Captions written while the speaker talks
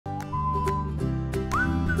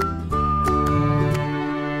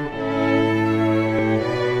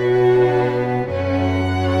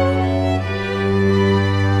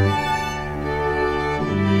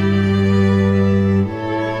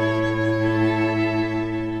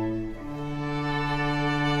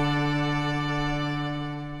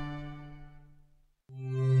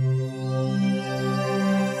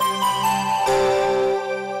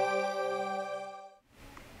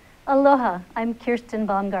I'm Kirsten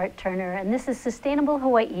Baumgart-Turner, and this is Sustainable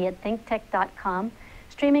Hawaii at thinktech.com,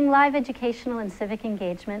 streaming live educational and civic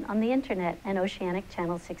engagement on the internet and Oceanic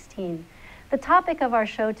Channel 16. The topic of our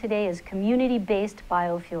show today is community-based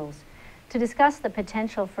biofuels. To discuss the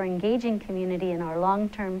potential for engaging community in our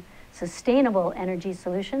long-term sustainable energy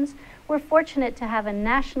solutions, we're fortunate to have a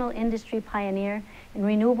national industry pioneer in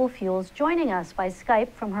renewable fuels joining us by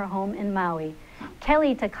Skype from her home in Maui.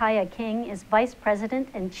 Kelly Takaya King is Vice President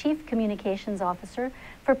and Chief Communications Officer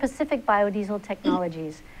for Pacific Biodiesel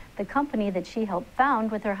Technologies, the company that she helped found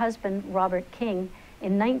with her husband, Robert King,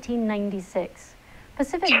 in 1996.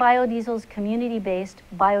 Pacific Biodiesel's community-based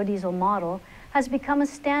biodiesel model has become a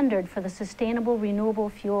standard for the sustainable renewable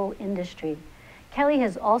fuel industry. Kelly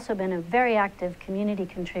has also been a very active community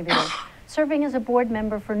contributor, serving as a board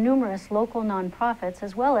member for numerous local nonprofits,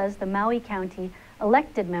 as well as the Maui County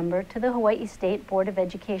elected member to the Hawaii State Board of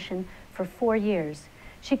Education for 4 years.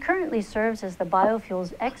 She currently serves as the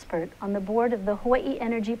biofuels expert on the board of the Hawaii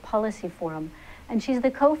Energy Policy Forum, and she's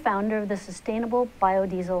the co-founder of the Sustainable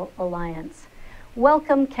Biodiesel Alliance.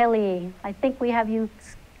 Welcome, Kelly. I think we have you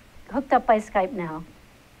hooked up by Skype now.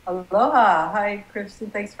 Aloha. Hi,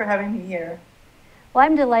 Kristen. Thanks for having me here. Well,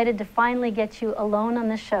 I'm delighted to finally get you alone on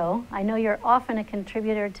the show. I know you're often a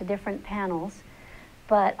contributor to different panels,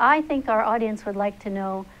 but I think our audience would like to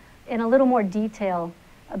know in a little more detail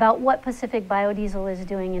about what Pacific Biodiesel is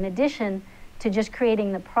doing. In addition to just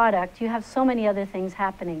creating the product, you have so many other things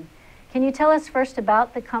happening. Can you tell us first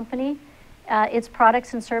about the company, its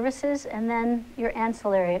products and services, and then your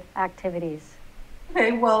ancillary activities?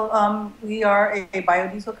 Okay, well, we are a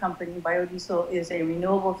biodiesel company. Biodiesel is a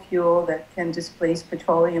renewable fuel that can displace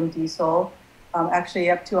petroleum diesel, actually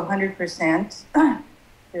up to 100%.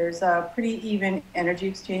 There's a pretty even energy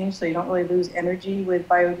exchange, so you don't really lose energy with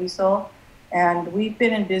biodiesel. And we've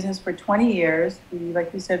been in business for 20 years. We,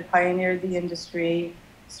 like we said, pioneered the industry,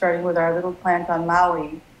 starting with our little plant on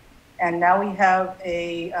Maui. And now we have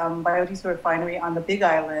a biodiesel refinery on the Big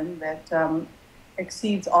Island that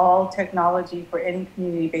exceeds all technology for any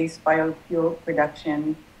community-based biofuel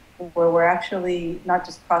production, where we're actually not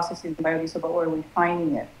just processing the biodiesel, but we're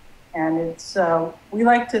refining it. And it's, we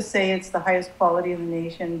like to say it's the highest quality in the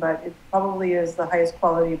nation, but it probably is the highest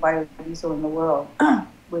quality biodiesel in the world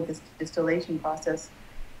with this distillation process.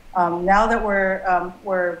 Now that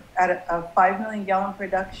we're at a 5 million gallon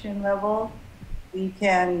production level, we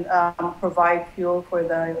can provide fuel for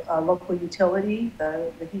the local utility.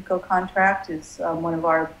 The HECO contract is one of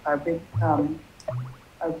our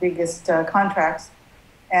biggest contracts.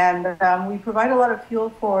 And we provide a lot of fuel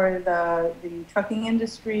for the trucking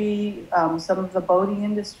industry, some of the boating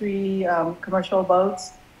industry, commercial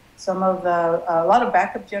boats, a lot of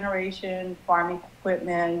backup generation, farm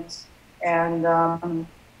equipment,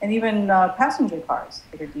 and even passenger cars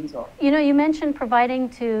that are diesel. You know, you mentioned providing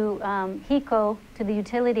to HECO, to the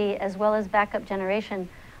utility, as well as backup generation.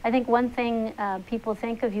 I think one thing people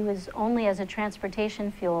think of you as only as a transportation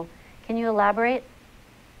fuel. Can you elaborate?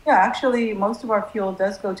 Yeah, actually, most of our fuel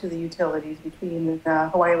does go to the utilities between the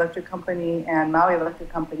Hawaii Electric Company and Maui Electric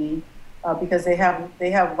Company because they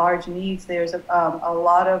have large needs. There's a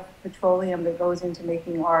lot of petroleum that goes into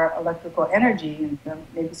making our electrical energy, and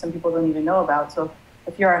maybe some people don't even know about. So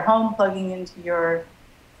if you're at home plugging your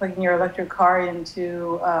electric car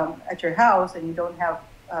into at your house and you don't have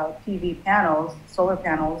PV panels, solar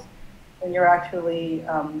panels, then you're actually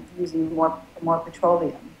using more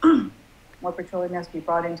petroleum. More petroleum has to be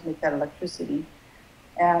brought in to make that electricity,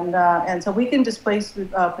 and so we can displace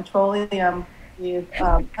petroleum with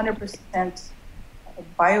 100%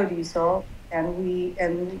 biodiesel, and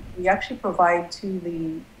we actually provide to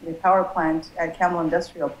the power plant at Camel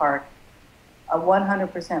Industrial Park a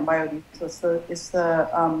 100% biodiesel. So it's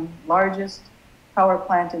the largest power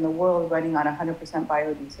plant in the world running on 100%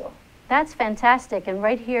 biodiesel. That's fantastic, and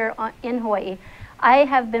right here in Hawaii, I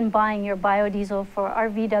have been buying your biodiesel for our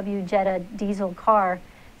VW Jetta diesel car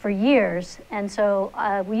for years. And so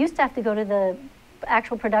we used to have to go to the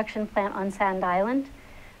actual production plant on Sand Island.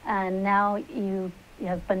 And now you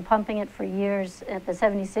have been pumping it for years at the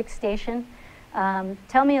 76 station.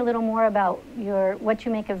 Tell me a little more about what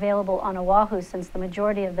you make available on Oahu, since the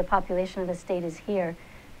majority of the population of the state is here.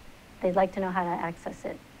 They'd like to know how to access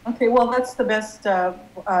it. Okay, well, that's the best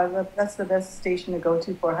station to go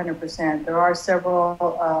to for 100%. There are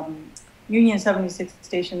several Union 76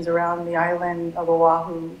 stations around the island of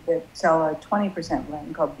Oahu that sell a 20%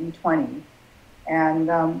 blend called B20.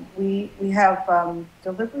 And we have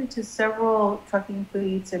delivery to several trucking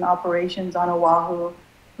fleets and operations on Oahu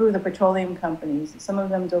through the petroleum companies. Some of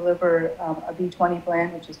them deliver a B20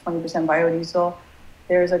 blend, which is 20% biodiesel.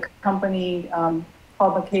 There's a company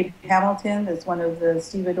called McCabe Hamilton. That's one of the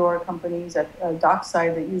stevedore companies at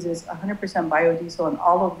Dockside that uses 100% biodiesel in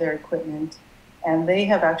all of their equipment. And they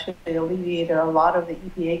have actually alleviated a lot of the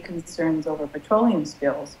EPA concerns over petroleum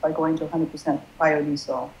spills by going to 100%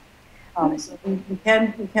 biodiesel. So we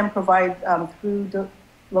can provide through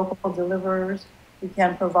local deliverers. We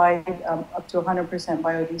can provide up to 100%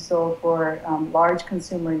 biodiesel for large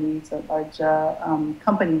consumer needs, large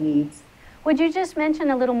company needs. Would you just mention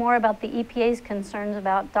a little more about the EPA's concerns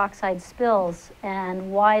about dockside spills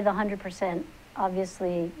and why the 100%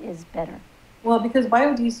 obviously is better? Well, because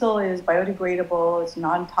biodiesel is biodegradable, it's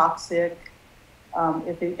non-toxic.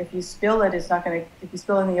 If you spill it, it's not going to. If you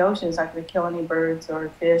spill in the ocean, it's not going to kill any birds or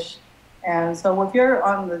fish. And so, if you're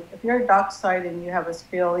at dockside and you have a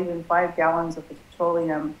spill, even 5 gallons of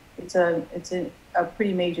petroleum, it's a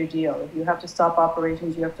pretty major deal. If you have to stop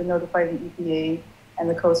operations, you have to notify the EPA and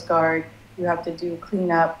the Coast Guard. You have to do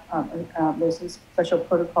cleanup. There's a special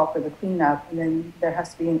protocol for the cleanup, and then it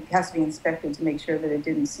has to be inspected to make sure that it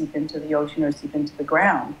didn't seep into the ocean or seep into the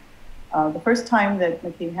ground. The first time that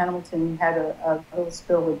McCabe Hamilton had a little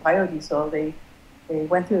spill with biodiesel, they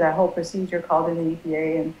went through that whole procedure, called in the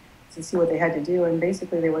EPA and to see what they had to do, and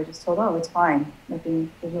basically they were just told, "Oh, it's fine.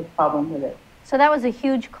 There's no problem with it." So that was a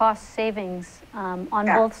huge cost savings on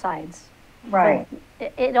both sides. Right.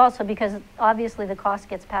 But it also, because obviously the cost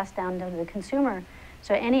gets passed down to the consumer,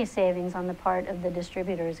 so any savings on the part of the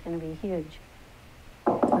distributor is going to be huge.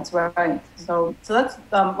 That's right. So that's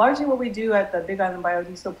largely what we do at the Big Island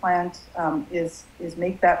Biodiesel plant is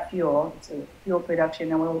make that fuel. It's a fuel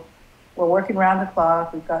production, and we're working around the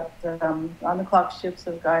clock. We've got on the clock shifts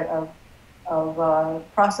of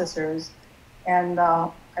processors, and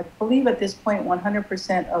I believe at this point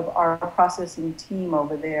 100% of our processing team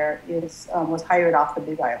over there was hired off the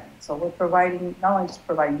Big Island. So we're providing not only just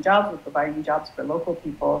providing jobs, we're providing jobs for local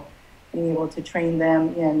people, being able to train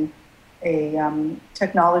them in a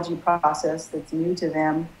technology process that's new to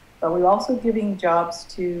them. But we're also giving jobs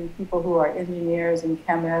to people who are engineers and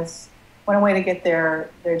chemists, went away to get their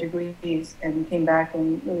degrees and came back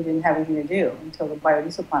and really didn't have anything to do until the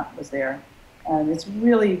biodiesel plant was there. And it's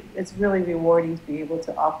really rewarding to be able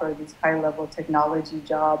to offer these high-level technology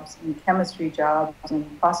jobs and chemistry jobs and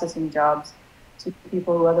processing jobs to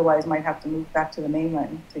people who otherwise might have to move back to the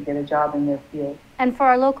mainland to get a job in their field. And for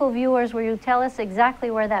our local viewers, will you tell us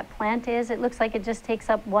exactly where that plant is? It looks like it just takes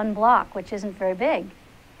up 1 block, which isn't very big.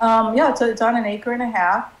 Yeah, so it's on 1.5 acres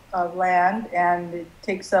of land, and it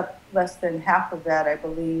takes up less than half of that, I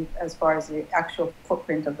believe, as far as the actual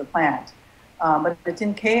footprint of the plant. But it's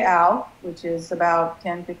in Ka'au, which is about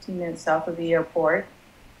 10-15 minutes south of the airport.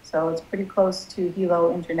 So it's pretty close to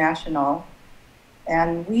Hilo International.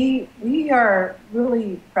 And we are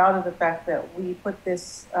really proud of the fact that we put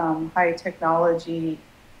this high technology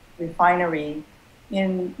refinery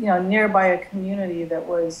in nearby a community that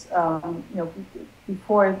was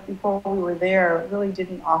before we were there really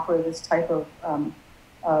didn't offer this type of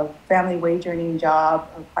family wage earning job,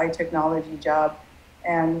 of high technology job.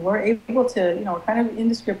 And we're able to, we're kind of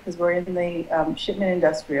indiscript because we're in the shipment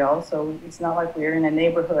industrial, so it's not like we're in a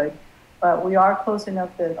neighborhood, but we are close enough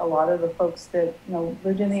that a lot of the folks that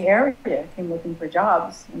lived in the area came looking for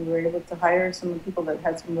jobs, and we were able to hire some people that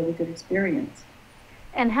had some really good experience.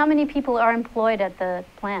 And how many people are employed at the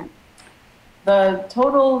plant? The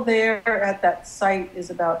total there at that site is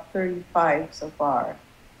about 35 so far.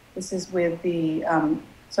 This is with the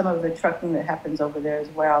some of the trucking that happens over there as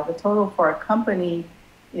well. The total for our company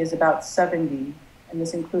is about 70, and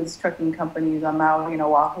this includes trucking companies on Maui and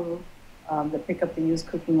Oahu that pick up the used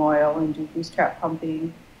cooking oil and do grease trap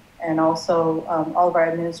pumping, and also all of our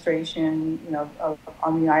administration,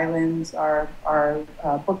 on the islands, our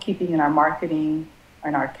bookkeeping and our marketing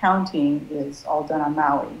and our accounting is all done on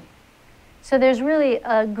Maui. So there's really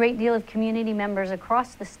a great deal of community members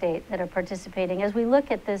across the state that are participating. As we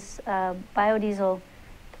look at this biodiesel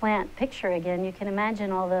plant picture again, you can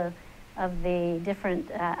imagine all of the different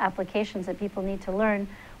applications that people need to learn.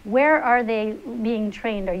 Where are they being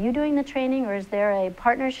trained? Are you doing the training, or is there a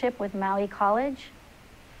partnership with Maui College?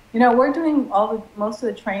 We're doing most of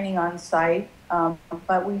the training on site,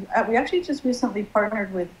 but we actually just recently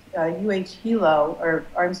partnered with Hilo, or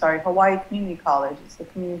I'm sorry, Hawaii Community College. It's the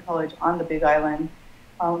community college on the Big Island.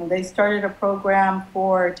 They started a program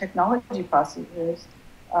for technology processors,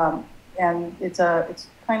 and it's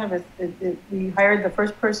kind of we hired the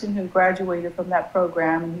first person who graduated from that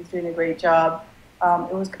program, and he's doing a great job.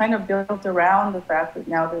 It was kind of built around the fact that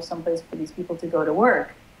now there's someplace for these people to go to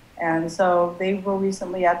work. And so they were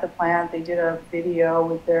recently at the plant. They did a video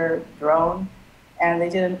with their drone, and they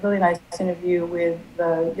did a really nice interview with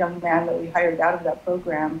the young man that we hired out of that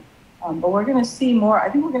program. But we're going to see more. I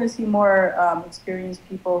think we're going to see more experienced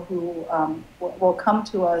people who will come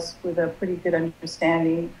to us with a pretty good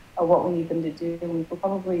understanding of what we need them to do. And we're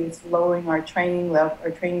probably lowering our training level,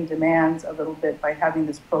 our training demands a little bit by having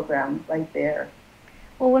this program right there.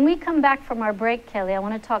 Well, when we come back from our break, Kelly, I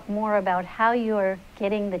want to talk more about how you're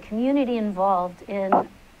getting the community involved in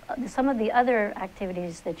some of the other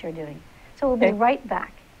activities that you're doing. So we'll be right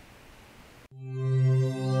back.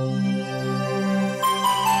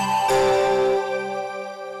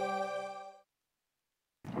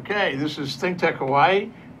 Okay, this is Think Tech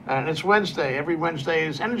Hawaii, and it's Wednesday. Every Wednesday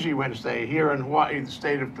is Energy Wednesday here in Hawaii, the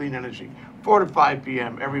state of clean energy, 4 to 5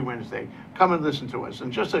 p.m. every Wednesday. Come and listen to us.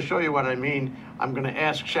 And just to show you what I mean, I'm going to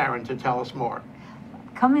ask Sharon to tell us more.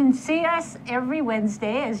 Come and see us every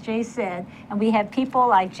Wednesday, as Jay said. And we have people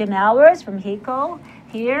like Jim Albers from HECO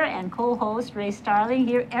here and co-host Ray Starling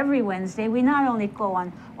here every Wednesday. We not only go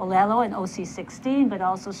on Olelo and OC16, but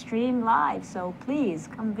also stream live. So please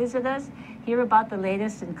come visit us, hear about the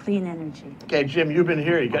latest in clean energy. Okay, Jim, you've been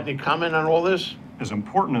here. You got any comment on all this? As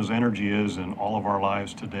important as energy is in all of our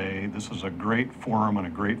lives today, this is a great forum and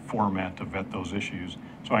a great format to vet those issues.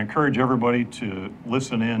 So I encourage everybody to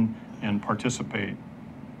listen in and participate.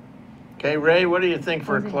 Okay, Ray, what do you think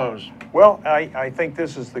for a close? Well, I think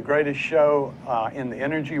this is the greatest show in the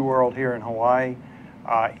energy world here in Hawaii.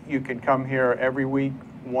 You can come here every week,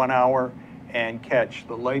 1 hour, and catch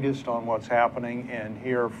the latest on what's happening and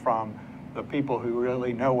hear from the people who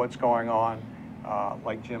really know what's going on,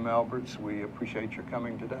 like Jim Alberts. We appreciate your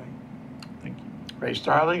coming today. Thank you. Ray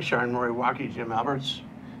Starling, Sharon Moriwaki, Jim Alberts,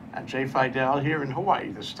 and Jay Fidel here in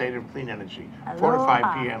Hawaii, the state of clean energy, 4 to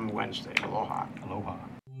 5 p.m. Wednesday. Aloha. Aloha.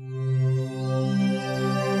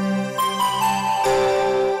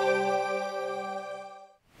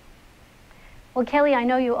 Well, Kelly, I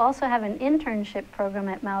know you also have an internship program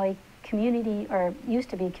at Maui Community, or used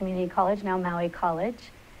to be Community College, now Maui College.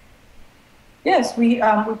 Yes, we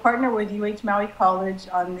partner with UH Maui College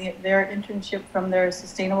on their internship from their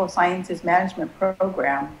Sustainable Sciences Management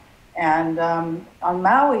program. And on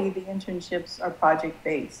Maui, the internships are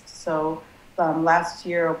project-based. So last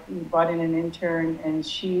year, we brought in an intern,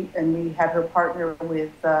 and we had her partner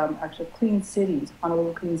with actually Clean Cities,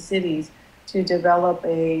 Honolulu Clean Cities, to develop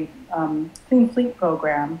a clean fleet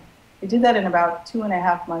program. We did that in about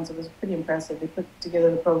 2.5 months. It was pretty impressive. They put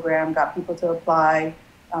together the program, got people to apply,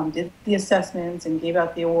 did the assessments, and gave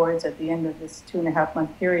out the awards at the end of this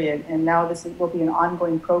 2.5-month period. And now will be an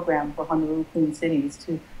ongoing program for Honolulu Clean Cities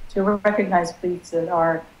to recognize fleets that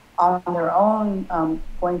are on their own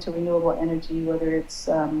going to renewable energy, whether it's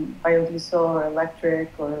biodiesel or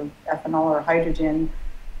electric or ethanol or hydrogen.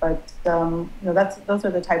 But those are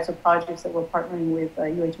the types of projects that we're partnering with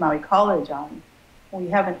UH Maui College on. We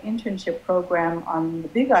have an internship program on the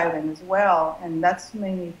Big Island as well, and that's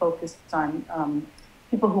mainly focused on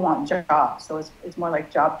people who want jobs. So it's more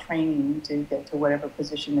like job training to get to whatever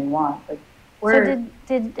position they want. But so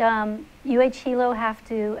did UH Hilo have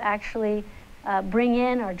to actually bring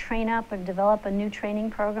in or train up or develop a new training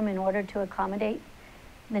program in order to accommodate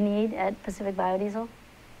the need at Pacific Biodiesel?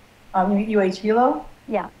 UH Hilo?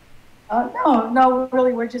 Yeah. No,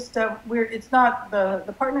 really, we're just, it's not,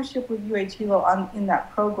 the partnership with UH Hilo in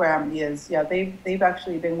that program is, they've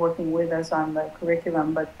actually been working with us on the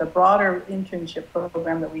curriculum, but the broader internship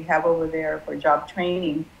program that we have over there for job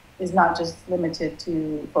training is not just limited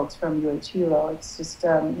to folks from UH Hilo. It's just,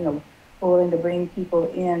 we're willing to bring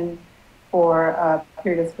people in for a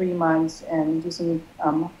period of 3 months and do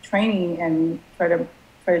some training and try to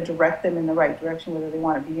direct them in the right direction, whether they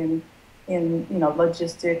want to be in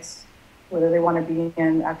logistics, whether they want to be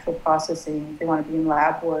in actual processing, if they want to be in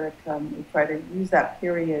lab work. We try to use that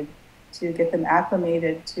period to get them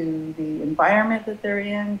acclimated to the environment that they're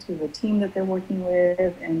in, to the team that they're working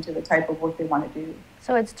with, and to the type of work they want to do.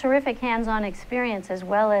 So it's terrific hands-on experience as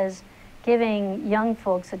well as giving young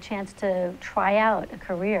folks a chance to try out a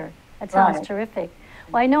career. That sounds terrific.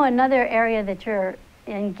 Well, I know another area that you're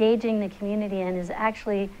engaging the community in is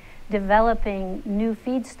actually developing new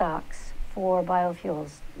feedstocks for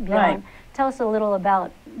biofuels. Right. Tell us a little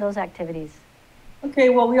about those activities. Okay,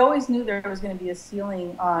 well, we always knew there was going to be a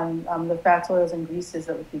ceiling on the fats, oils, and greases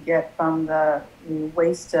that we could get from the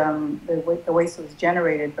waste, the waste that was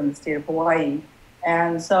generated from the state of Hawaii.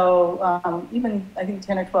 And so even, I think,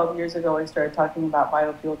 10 or 12 years ago, I started talking about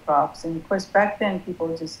biofuel crops. And of course, back then,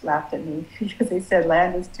 people just laughed at me because they said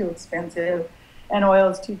land is too expensive and oil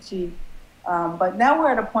is too cheap. But now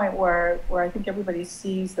we're at a point where I think everybody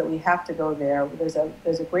sees that we have to go there. There's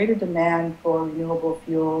a greater demand for renewable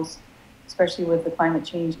fuels, especially with the climate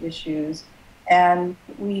change issues. And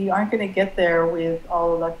we aren't going to get there with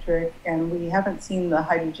all electric, and we haven't seen the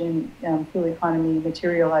hydrogen fuel economy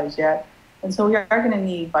materialize yet. And so we are going to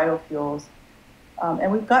need biofuels. And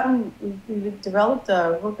we've developed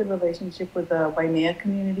a real good relationship with the Waimea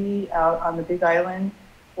community out on the Big Island.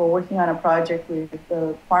 We're working on a project with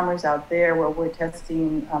the farmers out there where we're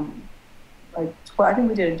testing, I think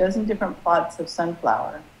we did a dozen different plots of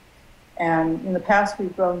sunflower. And in the past,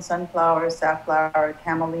 we've grown sunflower, safflower,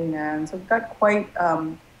 camelina, and so we've got quite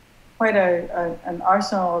an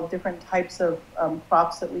arsenal of different types of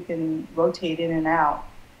crops that we can rotate in and out.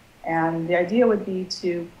 And the idea would be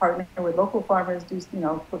to partner with local farmers,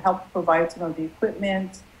 help provide some of the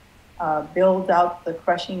equipment, build out the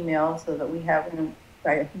crushing mill so that we have,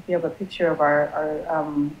 I think we have a picture of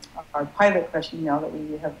our pilot crushing mill that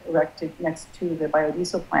we have erected next to the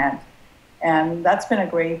biodiesel plant. And that's been a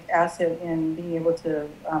great asset in being able to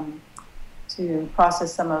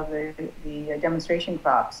process some of the demonstration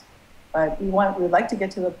crops. But we'd like to get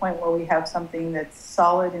to the point where we have something that's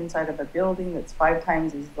solid inside of a building that's 5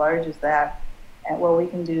 times as large as that, and where we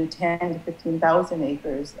can do 10 to 15,000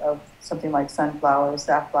 acres of something like sunflower,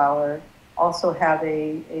 safflower. Also have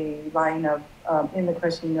a line of in the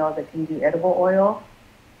crushing mill that can do edible oil.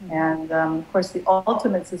 And of course, the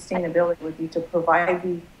ultimate sustainability would be to provide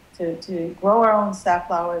to grow our own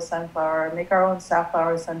safflower, sunflower, make our own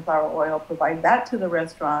safflower, sunflower oil, provide that to the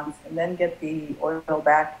restaurants, and then get the oil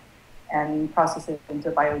back and process it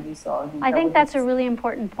into biodiesel. I think that's a really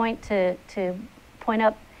important point to point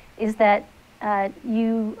up, is that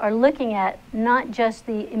you are looking at not just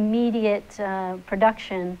the immediate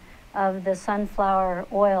production of the sunflower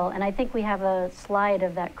oil, and I think we have a slide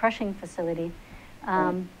of that crushing facility,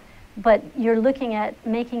 but you're looking at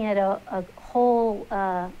making it a whole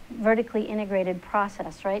vertically integrated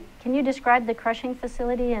process, right? Can you describe the crushing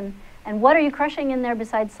facility and what are you crushing in there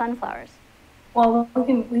besides sunflowers? Well, we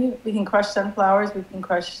can crush sunflowers, we can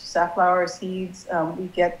crush safflower seeds, we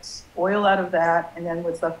get oil out of that, and then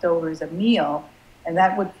what's left over is a meal, and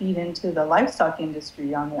that would feed into the livestock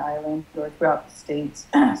industry on the island or throughout the states.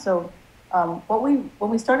 So when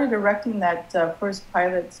we started erecting that first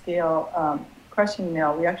pilot scale crushing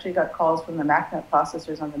mill, we actually got calls from the MacNut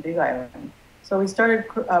processors on the Big Island. So we started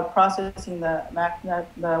processing the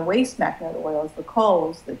waste MacNut oils, the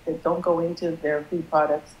coals that don't go into their food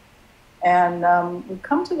products. And we've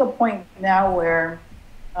come to the point now where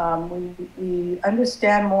we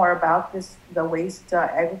understand more about the waste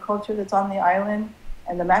agriculture that's on the island.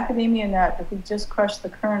 And the macadamia nut, if we just crush the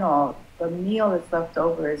kernel, the meal that's left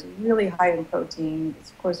over is really high in protein.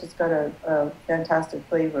 Of course, it's got a fantastic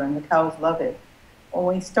flavor, and the cows love it. When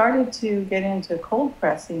we started to get into cold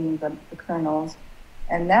pressing the kernels,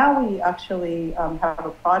 and now we actually have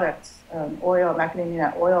a product, oil, macadamia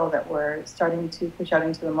nut oil, that we're starting to push out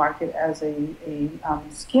into the market as a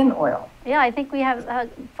skin oil. Yeah, I think we have a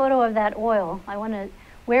photo of that oil.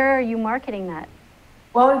 Where are you marketing that?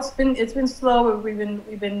 Well, it's been slow.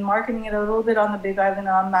 We've been marketing it a little bit on the Big Island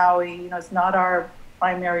on Maui. It's not our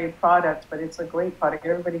primary product, but it's a great product.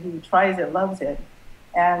 Everybody who tries it loves it.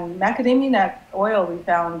 And macadamia nut oil, we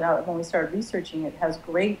found out when we started researching it, has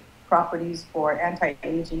great properties for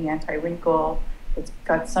anti-aging, anti-wrinkle. It's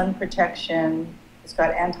got sun protection. It's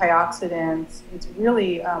got antioxidants. It's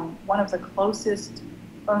really one of the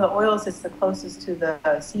oils that's the closest to the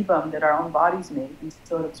sebum that our own bodies make, and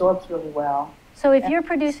so it absorbs really well. So if you're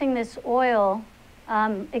producing this oil,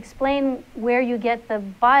 explain where you get the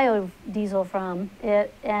biodiesel from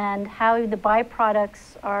and how the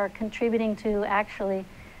byproducts are contributing to actually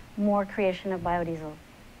more creation of biodiesel.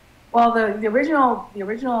 Well, the original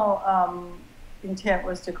intent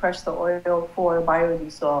was to crush the oil for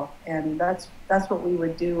biodiesel, and that's what we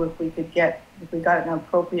would do if we got an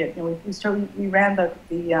appropriate. We ran the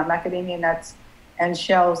macadamia nuts and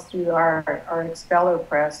shells through our expeller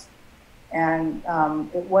press, and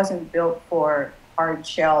it wasn't built for hard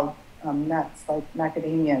shelled nuts like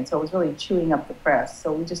macadamia, and so it was really chewing up the press.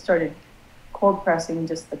 So we just started cold pressing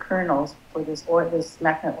just the kernels for this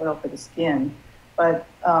MacNut oil for the skin. But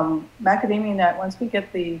macadamia nut, once we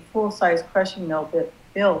get the full-size crushing mill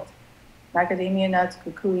built, macadamia nuts,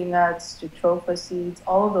 kukui nuts, jatropha seeds,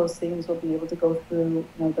 all of those things will be able to go through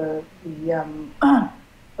the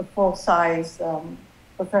full-size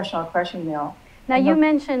professional crushing mill. Now, you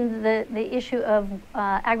mentioned the issue of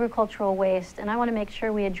agricultural waste, and I want to make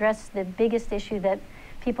sure we address the biggest issue that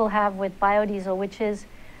people have with biodiesel, which is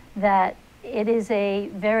that it is a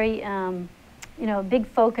very big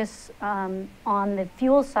focus on the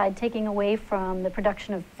fuel side, taking away from the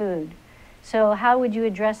production of food. So how would you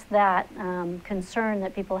address that concern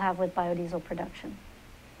that people have with biodiesel production?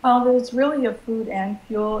 It's really a food and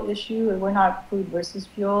fuel issue. We're not food versus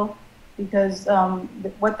fuel, because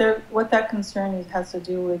what that concern has to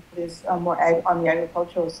do with is more on the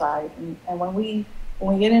agricultural side. And when we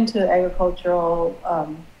get into agricultural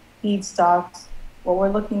feedstocks, what we're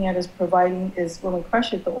looking at is when we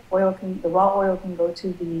crush it, the raw oil can go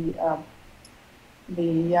to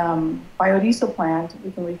the biodiesel plant.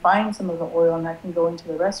 We can refine some of the oil, and that can go into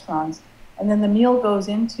the restaurants. And then the meal goes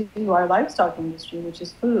into our livestock industry, which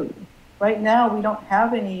is food. Right now, we don't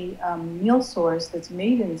have any meal source that's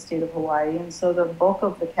made in the state of Hawaii, and so the bulk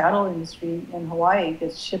of the cattle industry in Hawaii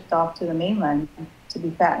gets shipped off to the mainland to be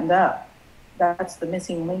fattened up. That's the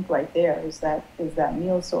missing link right there, is that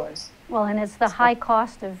meal source. Well, and it's the high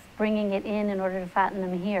cost of bringing it in order to fatten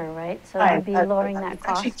them here, right? So it would be lowering that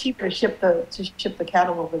cost. It's actually cheaper to ship the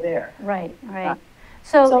cattle over there. Right, right.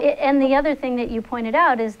 And the other thing that you pointed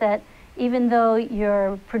out is that even though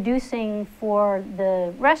you're producing for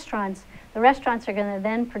the restaurants are going to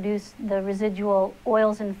then produce the residual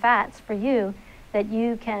oils and fats for you that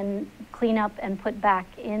you can clean up and put back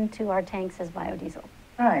into our tanks as biodiesel.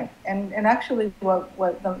 Right, and actually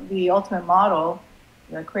what the ultimate model,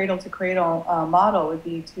 the cradle-to-cradle model, would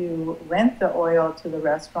be to rent the oil to the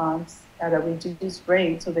restaurants at a reduced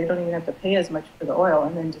rate, so they don't even have to pay as much for the oil,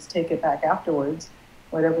 and then just take it back afterwards,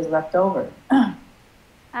 whatever's left over.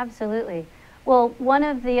 Absolutely. Well, one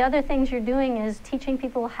of the other things you're doing is teaching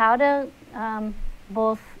people how to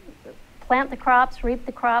both plant the crops, reap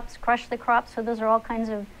the crops, crush the crops. So those are all kinds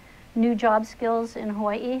of new job skills in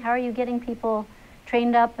Hawaii. How are you getting people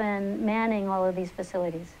trained up and manning all of these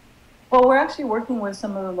facilities? Well, we're actually working with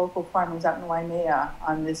some of the local farmers out in Waimea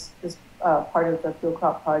on this part of the field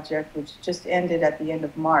crop project, which just ended at the end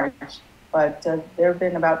of March. But there have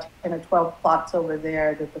been about 10 or 12 plots over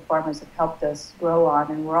there that the farmers have helped us grow on,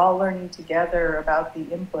 and we're all learning together about the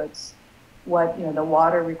inputs, the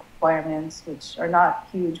water requirements, which are not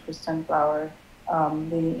huge for sunflower,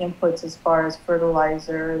 the inputs as far as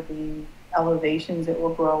fertilizer, the elevations it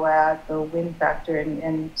will grow at, the wind factor,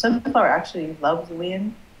 and sunflower actually loves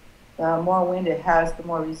wind. The more wind it has, the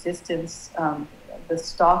more resistance. The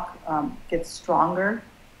stalk gets stronger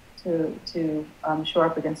to shore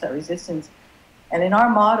up against that resistance. And in our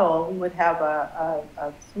model, we would have a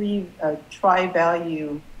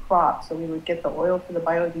tri-value crop. So we would get the oil for the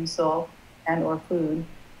biodiesel and or food.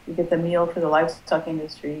 We get the meal for the livestock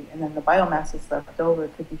industry, and then the biomass that's left over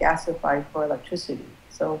could be gasified for electricity.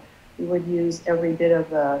 So we would use every bit of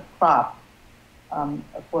the crop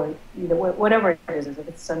for either whatever it is, if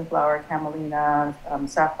it's sunflower, camelina,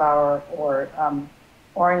 safflower, or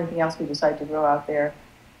anything else we decide to grow out there.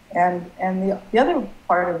 And the other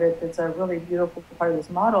part of it that's a really beautiful part of this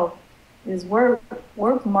model is we're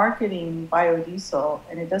marketing biodiesel,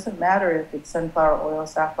 and it doesn't matter if it's sunflower oil,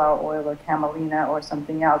 safflower oil, or camelina, or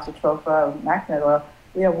something else, atropha, or macinate oil.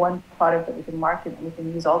 We have one product that we can market, and we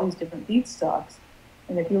can use all these different feedstocks.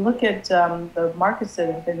 And if you look at the markets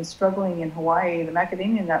that have been struggling in Hawaii, the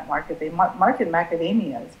macadamia nut market, they market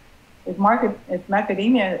macadamias. If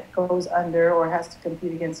macadamia goes under or has to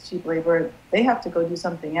compete against cheap labor, they have to go do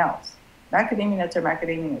something else. Macadamia nuts are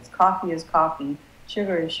macadamia nuts. Coffee is coffee.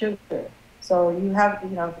 Sugar is sugar. So you have,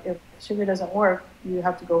 if sugar doesn't work, you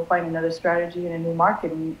have to go find another strategy and a new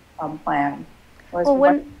marketing plan. Well,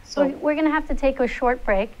 we're going to have to take a short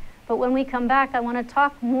break, but when we come back, I want to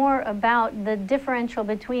talk more about the differential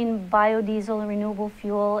between biodiesel and renewable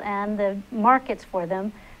fuel and the markets for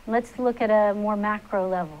them. Let's look at a more macro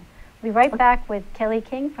level. We'll be right back with Kelly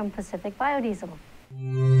King from Pacific Biodiesel.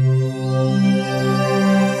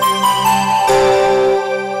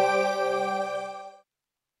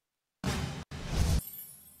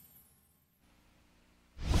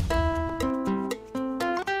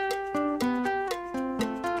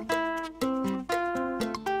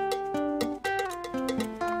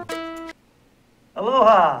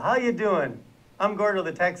 Aloha, how you doing? I'm Gordo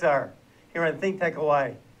the Tech Czar here on Think Tech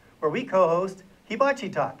Hawaii, where we co-host Hibachi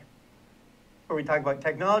Talk, where we talk about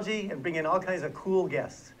technology and bring in all kinds of cool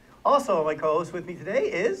guests. Also, my co-host with me today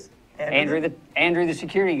is Andrew the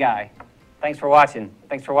security guy. Thanks for watching.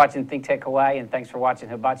 Thanks for watching Think Tech Hawaii, and thanks for watching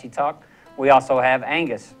Hibachi Talk. We also have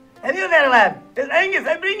Angus. Hello there, lad. It's Angus.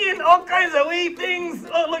 I bring in all kinds of wee things.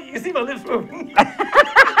 Oh, look, you can see my lips moving.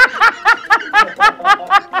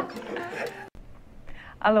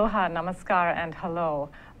 Aloha, namaskar, and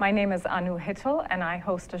hello. My name is Anu Hittel, and I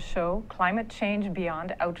host a show, Climate Change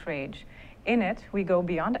Beyond Outrage. In it, we go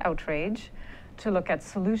beyond outrage to look at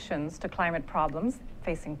solutions to climate problems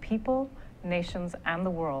facing people, nations, and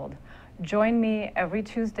the world. Join me every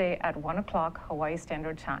Tuesday at 1 o'clock Hawaii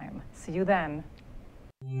Standard Time. See you then.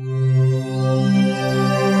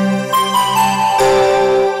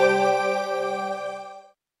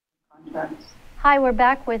 Hi, we're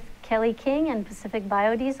back with Kelly King and Pacific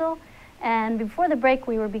Biodiesel. And before the break,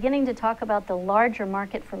 we were beginning to talk about the larger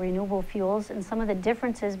market for renewable fuels and some of the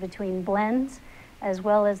differences between blends as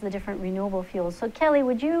well as the different renewable fuels. So Kelly,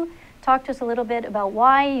 would you talk to us a little bit about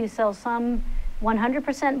why you sell some 100%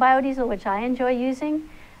 biodiesel, which I enjoy using,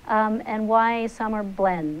 and why some are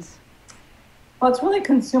blends? Well, it's really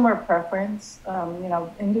consumer preference.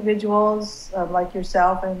 Individuals like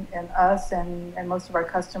yourself and us and most of our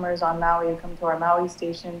customers on Maui who come to our Maui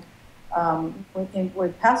station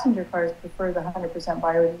with passenger cars prefer the 100%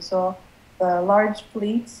 biodiesel. The large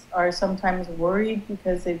fleets are sometimes worried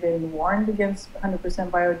because they've been warned against 100%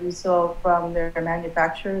 biodiesel from their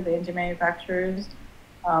manufacturer, the engine manufacturers.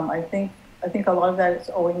 I think a lot of that is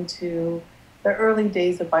owing to the early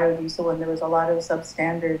days of biodiesel when there was a lot of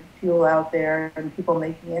substandard fuel out there and people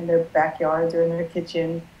making it in their backyards or in their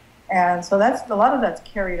kitchen. And so that's a lot of that's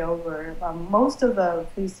carried over. Most of the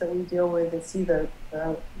fleets that we deal with that see the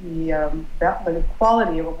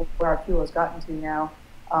quality of where our fuel has gotten to now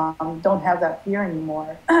don't have that fear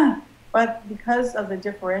anymore. But because of the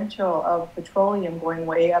differential of petroleum going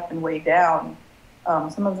way up and way down,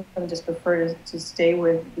 some of them just prefer to stay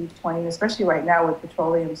with B20, especially right now with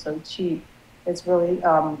petroleum so cheap. It's really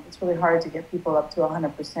hard to get people up to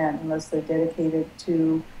 100% unless they're dedicated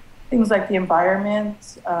to things like the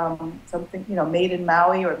environment, something made in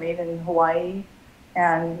Maui or made in Hawaii,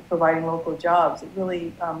 and providing local jobs. It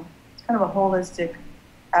really it's kind of a holistic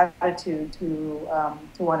attitude to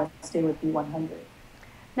want to stay with B100.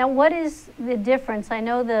 Now, what is the difference? I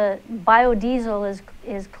know the biodiesel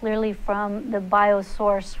is clearly from the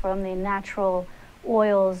biosource, from the natural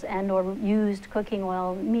oils and or used cooking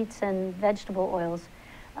oil, meats and vegetable oils.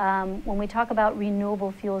 When we talk about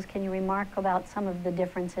renewable fuels, can you remark about some of the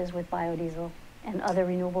differences with biodiesel and other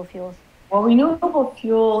renewable fuels? Well, renewable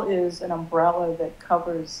fuel is an umbrella that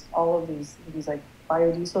covers all of these things, like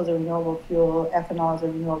biodiesel is a renewable fuel, ethanol is a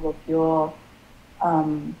renewable fuel,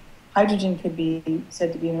 hydrogen could be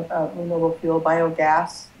said to be a renewable fuel,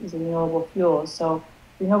 biogas is a renewable fuel. So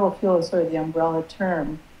renewable fuel is sort of the umbrella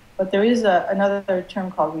term. But there is another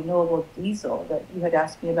term called renewable diesel that you had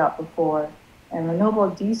asked me about before. And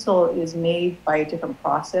renewable diesel is made by a different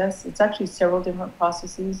process. It's actually several different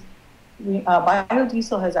processes.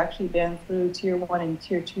 Biodiesel has actually been through Tier 1 and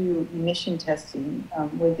Tier 2 emission testing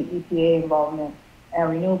with the EPA involvement,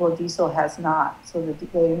 and renewable diesel has not. So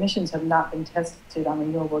the emissions have not been tested on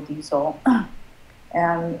renewable diesel.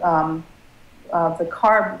 And the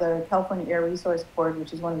CARB, the California Air Resource Board,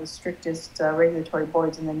 which is one of the strictest regulatory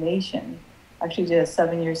boards in the nation, actually did a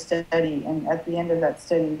 7-year study. And at the end of that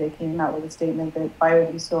study, they came out with a statement that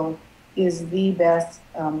biodiesel is the best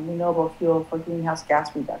renewable fuel for greenhouse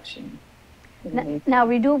gas reduction. Now,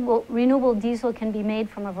 renewable diesel can be made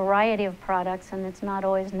from a variety of products, and it's not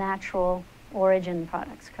always natural origin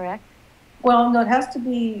products, correct? Well, no, it has to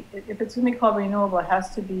be, if it's going to be called renewable, it has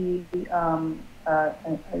to be, it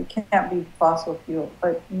can't be fossil fuel.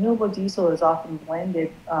 But renewable diesel is often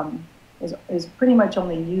blended, is pretty much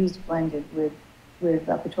only used blended with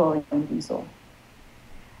petroleum diesel.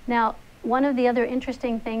 Now, one of the other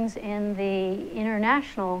interesting things in the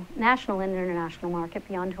national and international market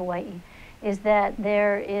beyond Hawaii is that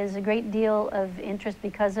there is a great deal of interest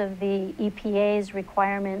because of the EPA's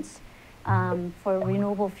requirements for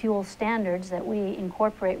renewable fuel standards, that we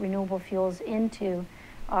incorporate renewable fuels into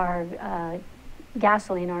our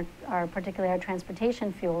gasoline, particularly our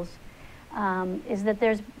transportation fuels, is that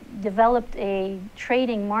there's developed a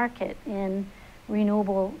trading market in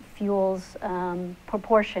renewable fuels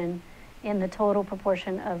proportion in the total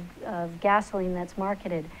proportion of gasoline that's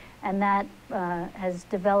marketed. And that has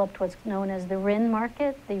developed what's known as the RIN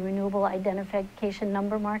market, the Renewable Identification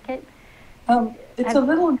Number market. It's a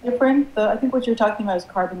little different. I think what you're talking about is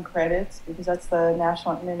carbon credits, because that's the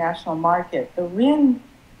national and international market. The RIN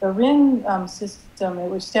system,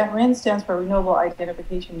 RIN stands for Renewable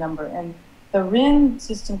Identification Number, and the RIN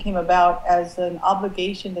system came about as an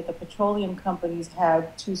obligation that the petroleum companies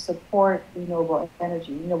have to support renewable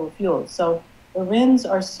energy, renewable fuels. So the RINs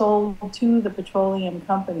are sold to the petroleum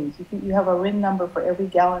companies. You have a RIN number for every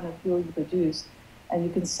gallon of fuel you produce, and you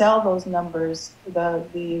can sell those numbers to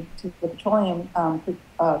the petroleum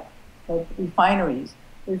refineries.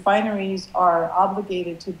 The refineries are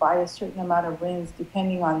obligated to buy a certain amount of RINs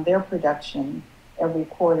depending on their production every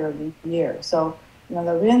quarter of the year. So,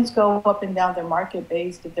 the RINs go up and down. They're market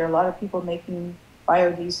based. If there are a lot of people making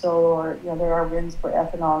biodiesel, or there are RINs for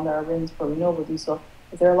ethanol and there are RINs for renewable diesel.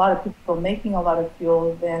 If there are a lot of people making a lot of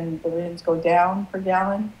fuel, then the RINs go down per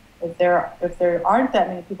gallon. If there aren't that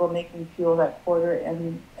many people making fuel that quarter,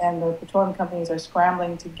 and the petroleum companies are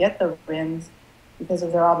scrambling to get the RINs, because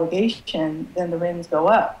of their obligation, then the RINs go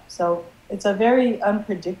up. So it's a very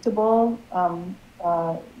unpredictable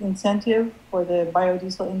incentive for the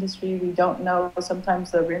biodiesel industry. We don't know.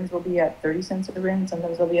 Sometimes the RINs will be at 30 cents a RIN,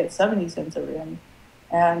 sometimes they'll be at 70 cents a RIN.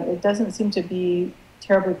 And it doesn't seem to be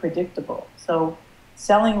terribly predictable. So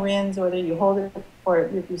selling RINs, whether you hold it for,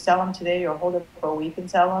 if you sell them today or hold it for a week and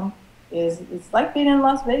sell them, it's like being in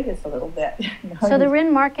Las Vegas a little bit. So the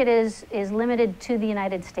RIN market is limited to the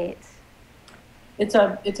United States? It's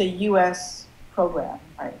a U.S. program,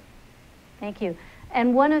 right? Thank you.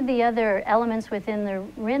 And one of the other elements within the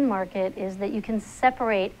RIN market is that you can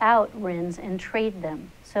separate out RINs and trade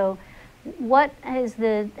them. So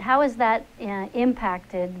how has that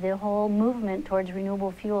impacted the whole movement towards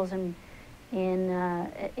renewable fuels, and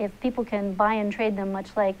if people can buy and trade them,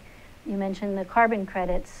 much like you mentioned the carbon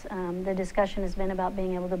credits, the discussion has been about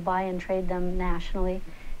being able to buy and trade them nationally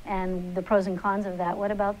and the pros and cons of that. What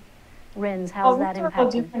about RINs? How's that impacted?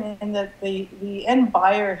 RINs are different in that the end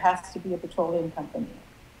buyer has to be a petroleum company.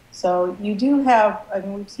 So you do have, I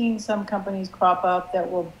mean, we've seen some companies crop up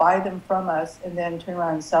that will buy them from us and then turn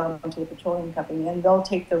around and sell them to the petroleum company, and they'll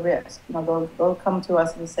take the risk. You know, they'll come to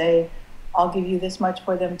us and say, I'll give you this much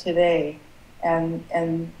for them today, and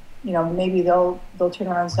you know, maybe they'll turn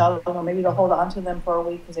around and sell them, or maybe they'll hold on to them for a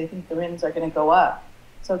week because they think the RINs are going to go up.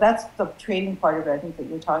 So that's the trading part of it, I think, that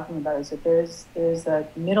you're talking about, is that there's a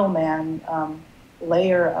middleman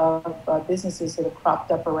layer of businesses that have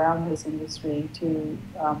cropped up around this industry to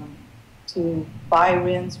buy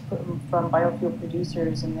RINs from biofuel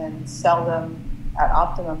producers and then sell them at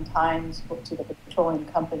optimum times to the petroleum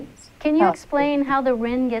companies. Can you explain how the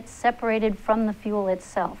RIN gets separated from the fuel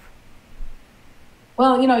itself?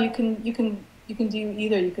 Well, you know, you can do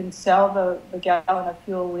either. You can sell the gallon of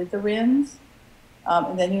fuel with the RINs,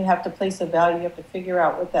 and then you have to place a value. You have to figure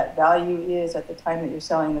out what that value is at the time that you're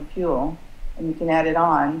selling the fuel, and you can add it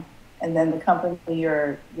on, and then the company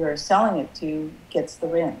you're selling it to gets the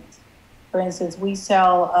RINs. For instance, we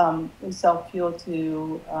sell fuel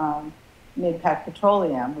to Mid-Pac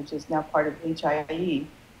Petroleum, which is now part of HIE,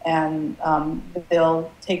 and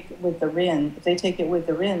they'll take with the RIN. If they take it with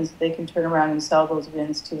the RINs, they can turn around and sell those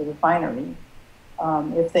RINs to the refinery.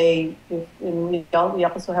 We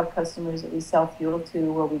also have customers that we sell fuel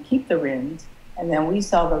to where we keep the RINs, and then we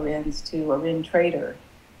sell the RINs to a RIN trader.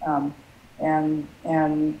 And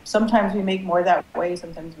sometimes we make more that way,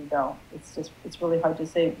 sometimes we don't. It's really hard to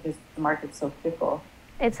say because the market's so fickle.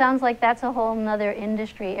 It sounds like that's a whole nother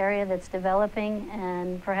industry area that's developing,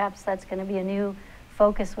 and perhaps that's going to be a new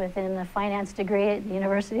focus within the finance degree at the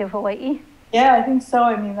University of Hawaii. Yeah, I think so.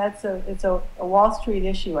 I mean, it's a Wall Street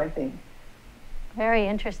issue, I think. Very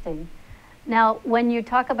interesting. Now, when you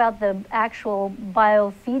talk about the actual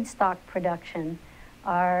biofeedstock production,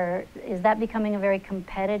 is that becoming a very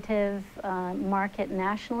competitive market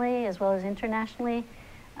nationally as well as internationally?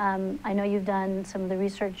 I know you've done some of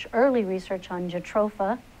the early research on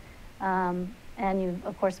jatropha, and you've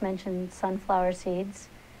of course mentioned sunflower seeds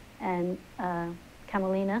and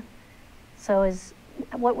camelina. So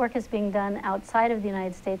what work is being done outside of the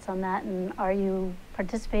United States on that, and are you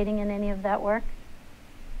participating in any of that work?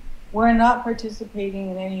 We're not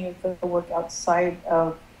participating in any of the work outside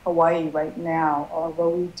of Hawaii right now,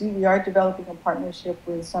 although we are developing a partnership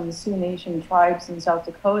with some Sioux Nation tribes in South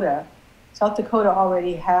Dakota. South Dakota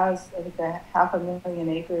already has, I think, 500,000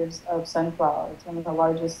 acres of sunflower. It's one of the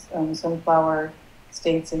largest sunflower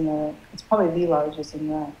states it's probably the largest in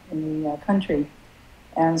the country.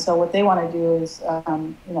 And so what they want to do is,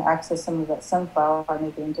 access some of that sunflower and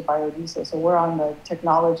make it into biodiesel. So we're on the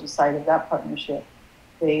technology side of that partnership.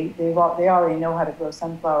 They already know how to grow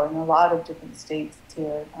sunflower in a lot of different states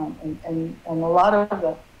here, and a lot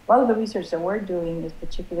of the research that we're doing is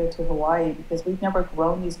particular to Hawaii because we've never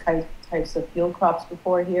grown these types of field crops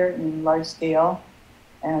before here in large scale,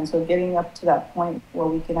 and so getting up to that point where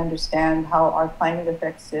we can understand how our climate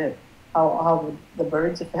affects it, how the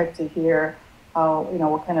birds affect it here,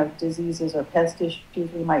 what kind of diseases or pest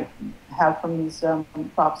issues we might have from these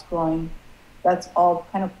crops growing. That's all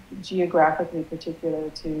kind of geographically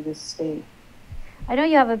particular to this state. I know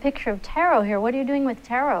you have a picture of taro here. What are you doing with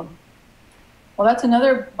taro? Well, that's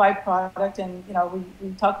another byproduct, and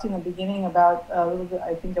we talked in the beginning about a little bit,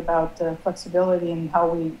 I think, about flexibility and how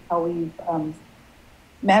we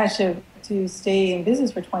managed to stay in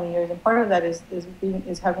business for 20 years. And part of that is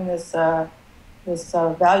having this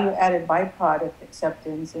value-added byproduct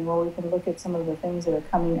acceptance, and where we can look at some of the things that are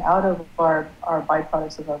coming out of our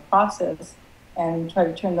byproducts of our process and try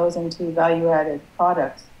to turn those into value-added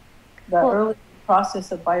products. The early process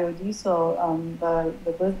of biodiesel,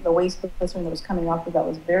 the waste glycerin that was coming off of that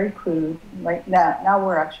was very crude. Right now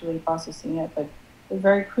we're actually processing it, but was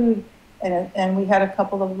very crude. And we had a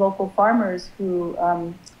couple of local farmers who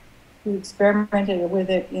experimented with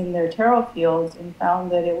it in their taro fields and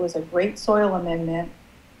found that it was a great soil amendment.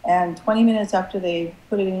 And 20 minutes after they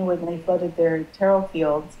put it in when they flooded their taro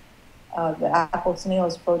fields, the apple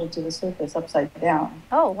snails floated to the surface upside down.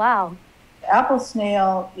 Oh, wow. The apple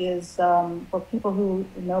snail is, for people who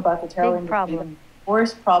know about the taro industry, problem. the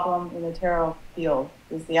worst problem in the taro field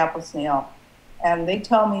is the apple snail. And they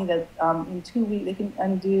tell me that in 2 weeks, they can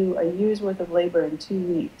undo a year's worth of labor in 2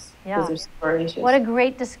 weeks because they're so voracious. What a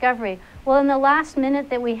great discovery. Well, in the last minute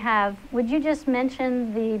that we have, would you just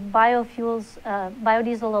mention the Biofuels,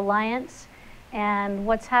 Biodiesel Alliance and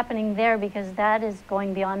what's happening there, because that is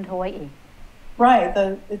going beyond Hawaii? Right.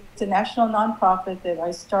 It's a national nonprofit that I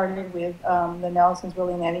started with the Nelsons,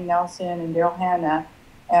 Willie and Annie Nelson, and Daryl Hanna.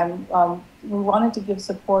 And we wanted to give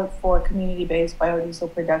support for community-based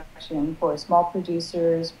biodiesel production for small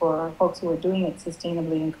producers, for folks who are doing it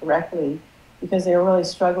sustainably and correctly, because they were really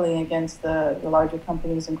struggling against the larger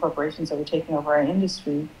companies and corporations that were taking over our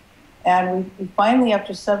industry. And we finally,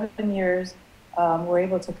 after 7 years, were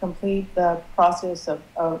able to complete the process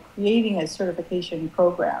of creating a certification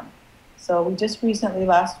program. So we just recently,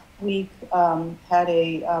 last week, had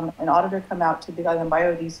an auditor come out to Big Island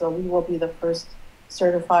Biodiesel. We will be the first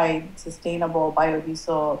certified sustainable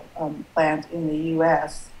biodiesel plant in the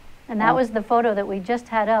U.S. And that was the photo that we just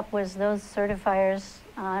had up, was those certifiers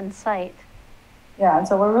on site. Yeah, and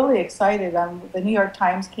so we're really excited. The New York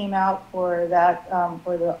Times came out for that,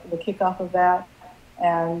 for the kickoff of that,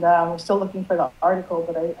 and we're still looking for the article,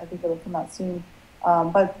 but I think it'll come out soon.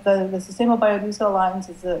 But the Sustainable Biodiesel Alliance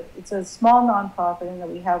it's a small nonprofit in that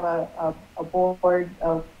we have a board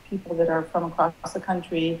of people that are from across the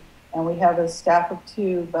country. And we have a staff of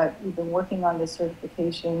 2, but we've been working on this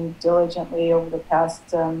certification diligently over the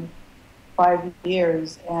past 5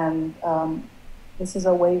 years. And this is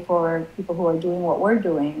a way for people who are doing what we're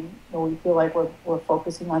doing, where we feel like we're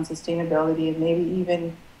focusing on sustainability, and maybe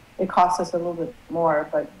even it costs us a little bit more,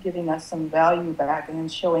 but giving us some value back, and then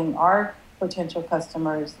showing our potential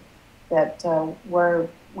customers that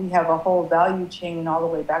we have a whole value chain all the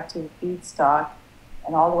way back to feedstock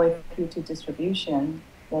and all the way through to distribution.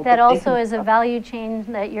 That also is a value chain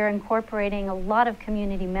that you're incorporating a lot of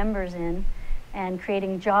community members in, and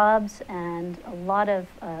creating jobs and a lot of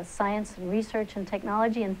science and research and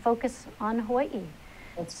technology, and focus on Hawaii.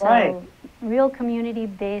 That's right. Real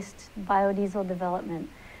community-based biodiesel development.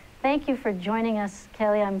 Thank you for joining us,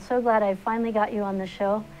 Kelly. I'm so glad I finally got you on the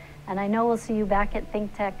show, and I know we'll see you back at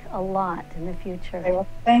ThinkTech a lot in the future. Okay, well,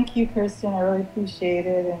 thank you, Kirsten. I really appreciate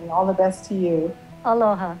it, and all the best to you.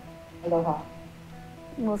 Aloha. Aloha.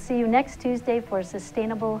 We'll see you next Tuesday for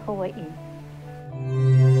Sustainable Hawaii.